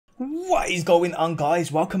What is going on,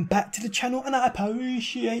 guys? Welcome back to the channel and I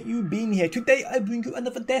appreciate you being here. Today I bring you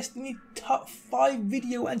another Destiny top 5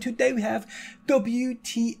 video, and today we have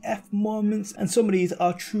WTF moments, and some of these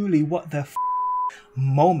are truly what the f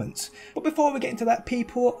moments. But before we get into that,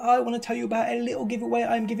 people, I want to tell you about a little giveaway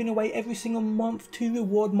I'm giving away every single month to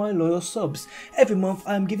reward my loyal subs. Every month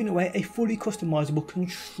I'm giving away a fully customizable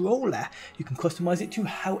controller. You can customize it to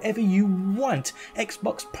however you want,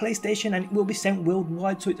 Xbox, PlayStation, and it will be sent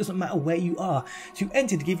worldwide, so it doesn't matter where you are. To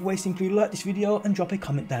enter the giveaway, simply like this video and drop a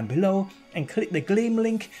comment down below and click the Gleam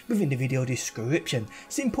link within the video description.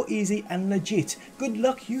 Simple, easy and legit. Good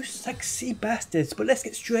luck, you sexy bastards. But let's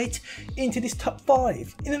get straight into this top 5.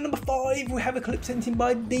 In at number 5 we have a clip sent in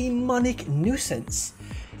by Demonic Nuisance.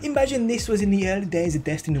 Imagine this was in the early days of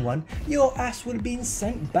Destiny 1, your ass would have been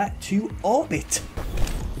sent back to orbit.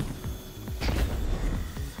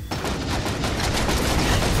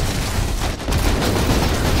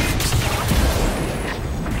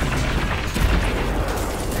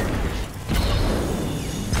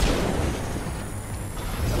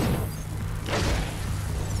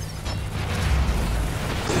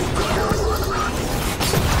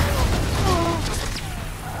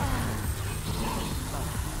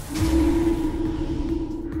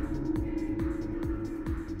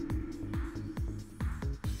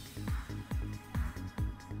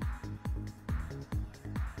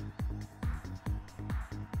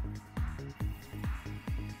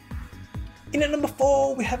 In at number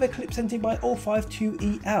 4 we have a clip sent in by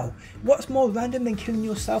 052EL. What's more random than killing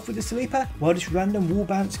yourself with a sleeper? Well, this random wall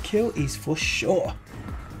bounce kill is for sure.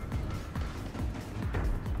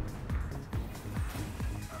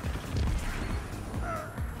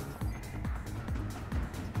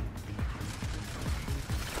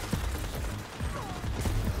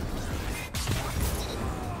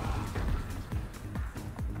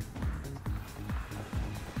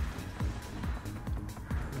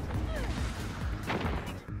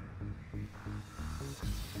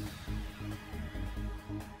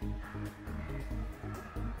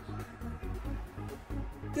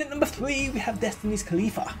 At number 3 we have Destiny's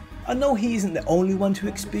Khalifa. I know he isn't the only one to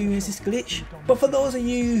experience this glitch, but for those of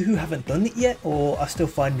you who haven't done it yet or are still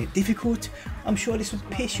finding it difficult, I'm sure this would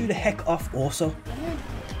piss you the heck off also.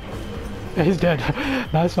 Yeah, he's dead.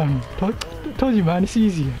 Nice one. Told you, man, it's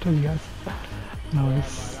easy. I told you guys.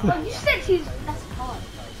 Nice. Oh, you said that's hard.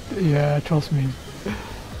 Yeah, trust me.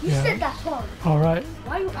 You said that's hard. Alright.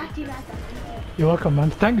 Why are you acting like that? You're welcome, man.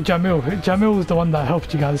 Thank Jamil. Jamil was the one that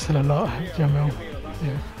helped you guys a lot. Jamil.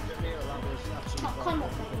 Yeah. Oh, come on,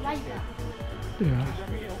 like that. Yeah.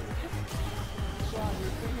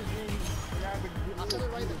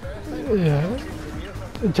 Yeah.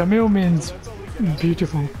 Jamil means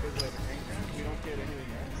beautiful.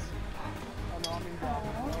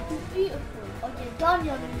 Beautiful. Okay,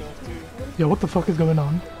 Daniel is beautiful. Yeah, what the fuck is going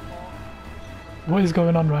on? What is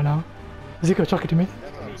going on right now? Zico, chuck it to me.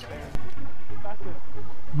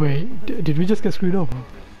 Wait, did we just get screwed over?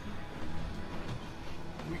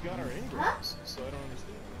 We got our engrams, so I don't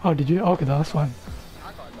understand. Oh, did you? Okay, that's fine.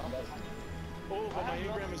 Oh, but my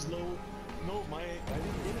engram is low. No, I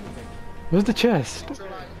didn't get anything. Where's the chest?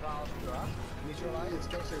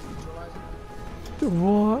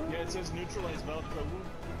 What? Yeah, it says neutralize valve cover.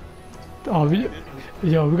 Oh,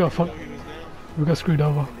 we got fucked. He was down. We got screwed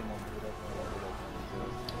over.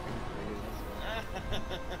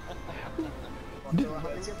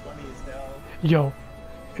 Yo,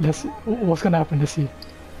 let's see. What's gonna happen? Let's see.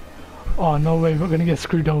 Oh, no way, we're gonna get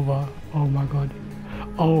screwed over. Oh my god.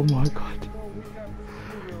 Oh my god.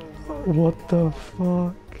 What the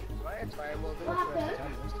fuck? What happened?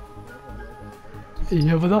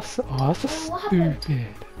 Yeah, but that's just What happened?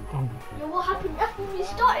 stupid. Oh. Yo, what happened? That's when we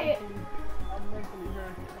started.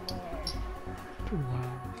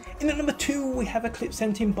 In at number 2 we have a clip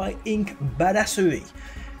sent in by Ink Badassery.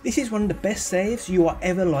 This is one of the best saves you are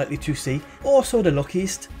ever likely to see, also the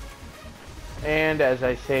luckiest. And as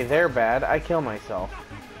I say they're bad, I kill myself.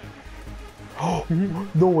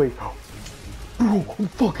 No way. Bro, I'm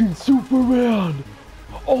fucking Superman.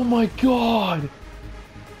 Oh my god.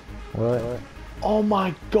 What? Oh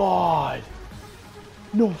my god.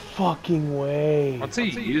 No fucking way. What's he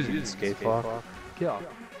using this skate for? Yeah.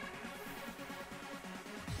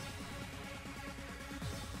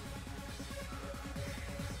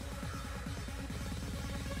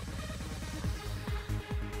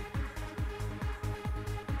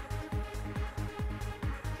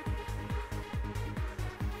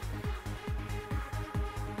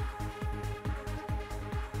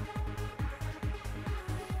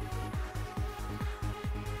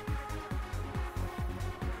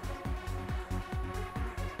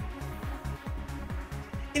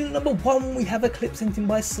 In number 1 we have a clip sent in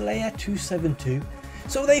by Slayer272.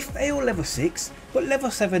 So they fail level 6, but level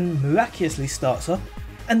 7 miraculously starts up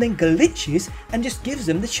and then glitches and just gives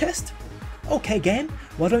them the chest. Okay game,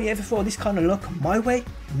 why don't you ever throw this kind of luck my way?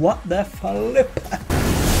 What the flip?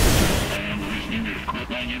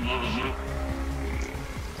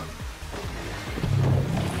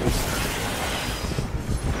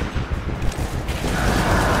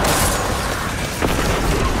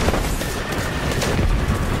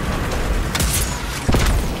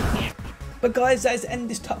 But guys, that is the end of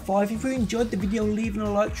this top 5. If you enjoyed the video, leaving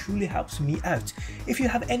a like truly helps me out. If you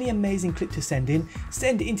have any amazing clip to send it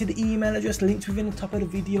into the email address linked within the top of the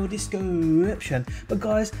video description. But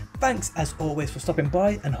guys, thanks as always for stopping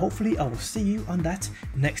by, and hopefully I will see you on that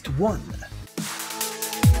next one.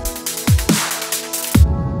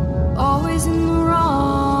 Always in the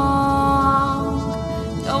wrong,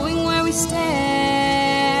 knowing where we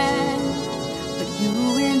stand, but you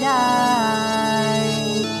and I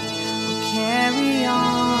will carry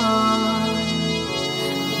on.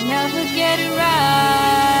 We never get it right.